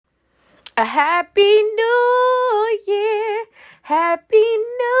A happy new year. Happy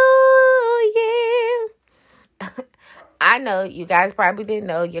new year. I know you guys probably didn't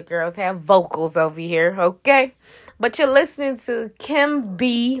know your girls have vocals over here, okay? But you're listening to Kim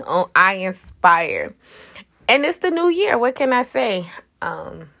B on I Inspire. And it's the new year. What can I say?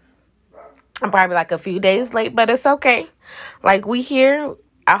 I'm probably like a few days late, but it's okay. Like, we here.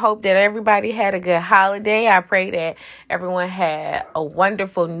 I hope that everybody had a good holiday. I pray that everyone had a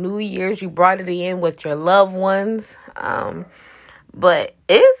wonderful New Year's. You brought it in with your loved ones. But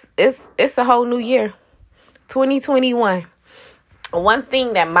it's a whole new year, 2021. One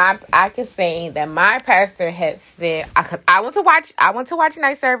thing that I can say that my pastor had said, I went to watch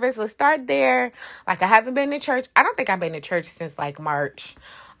night service. Let's start there. Like, I haven't been to church. I don't think I've been to church since like March.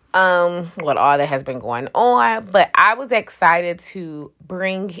 What all that has been going on, but I was excited to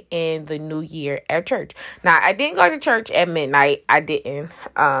bring in the new year at church. Now, I didn't go to church at midnight. I didn't.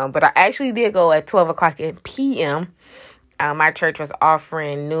 But I actually did go at 12 o'clock p.m. My church was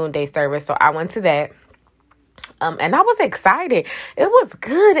offering noonday service, so I went to that. And I was excited. It was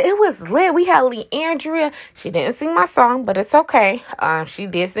good. It was lit. We had Leandria. She didn't sing my song, but it's okay. She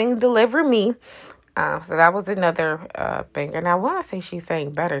did sing Deliver Me. So that was another banger. And I want to say she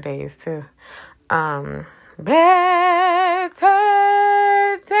sang Better Days too. Better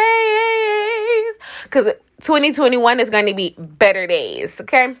Days. Because 2021 is going to be better days,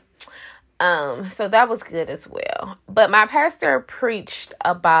 okay? So that was good as well. But my pastor preached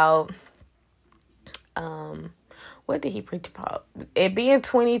about, what did he preach about? It being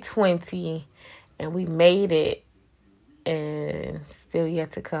 2020 and we made it and still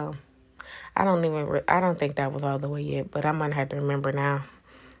yet to come. I don't think that was all the way yet, but I might have to remember now.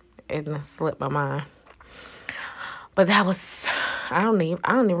 It slipped my mind. But that was, I don't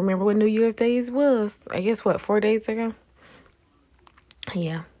even remember what New Year's Days was. I guess 4 days ago?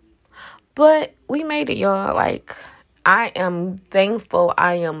 Yeah. But we made it, y'all. Like, I am thankful.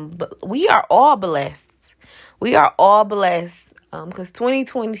 We are all blessed. We are all blessed. Because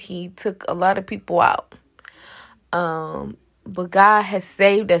 2020 took a lot of people out. But God has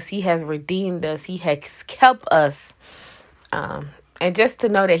saved us. He has redeemed us. He has kept us. And just to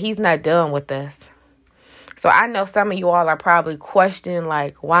know that He's not done with us. So I know some of you all are probably questioning,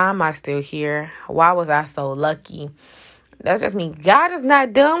 like, why am I still here? Why was I so lucky? That's just me. God is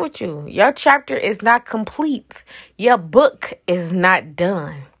not done with you. Your chapter is not complete. Your book is not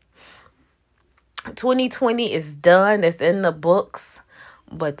done. 2020 is done. It's in the books.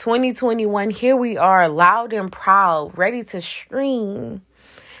 But 2021, here we are, loud and proud, ready to scream,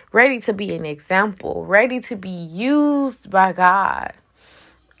 ready to be an example, ready to be used by God,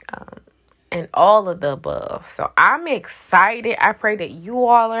 and all of the above. So I'm excited. I pray that you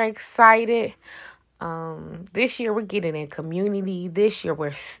all are excited. This year we're getting in community. This year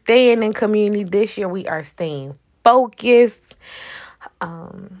we're staying in community. This year we are staying focused.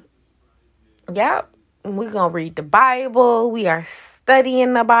 We're going to read the Bible. We are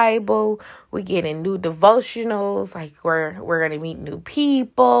studying the Bible. We're getting new devotionals. Like, we're going to meet new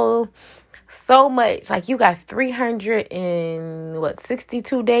people. So much. Like, you got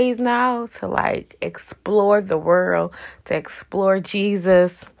 362 days now to, like, explore the world, to explore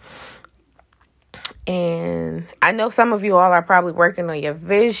Jesus. And I know some of you all are probably working on your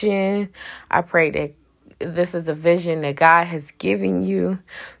vision. I pray that this is a vision that God has given you.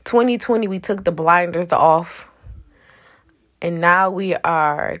 2020, we took the blinders off. And now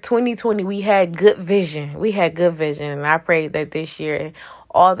 2020, we had good vision. We had good vision. And I pray that this year,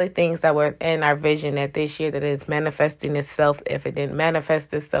 all the things that were in our vision, that this year that it's manifesting itself. If it didn't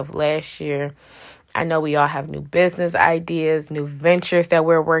manifest itself last year, I know we all have new business ideas, new ventures that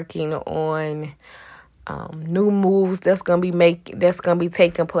we're working on, new moves that's gonna be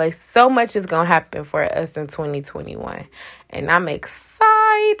taking place. So much is gonna happen for us in 2021, and I'm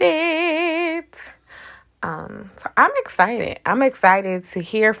excited. So I'm excited. I'm excited to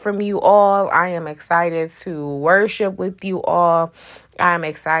hear from you all. I am excited to worship with you all. I'm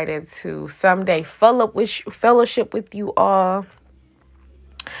excited to someday fellowship with you all.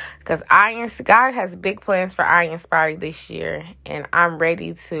 Because God has big plans for I Inspire this year. And I'm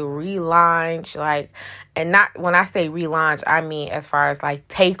ready to relaunch. And not when I say relaunch, I mean as far as like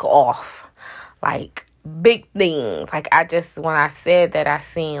take off. Like big things. Like when I said that, I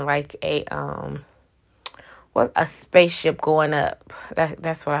seen like a spaceship going up.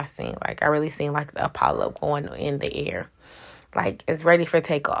 That's what I seen. Like, I really seen like the Apollo going in the air. Like, it's ready for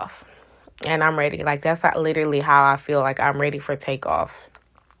takeoff. And I'm ready. Like, that's literally how I feel. Like, I'm ready for takeoff.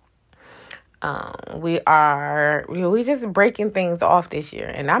 We just breaking things off this year,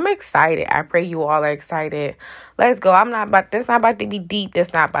 and I'm excited. I pray you all are excited. Let's go. That's not about to be deep.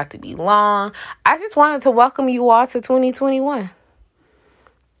 That's not about to be long. I just wanted to welcome you all to 2021.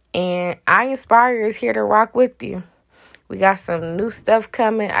 And I Inspire is here to rock with you. We got some new stuff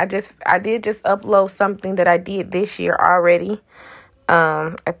coming. I did just upload something that I did this year already.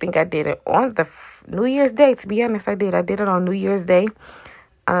 I think I did it on the New Year's Day. To be honest, I did it on New Year's Day.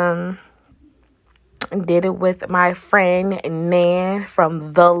 Did it with my friend Nan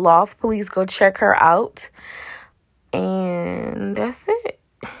from The Loft. Please go check her out. And that's it.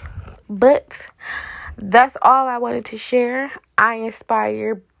 But that's all I wanted to share. I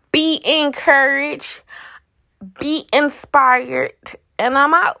Inspire. Be encouraged. Be inspired. And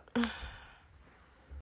I'm out.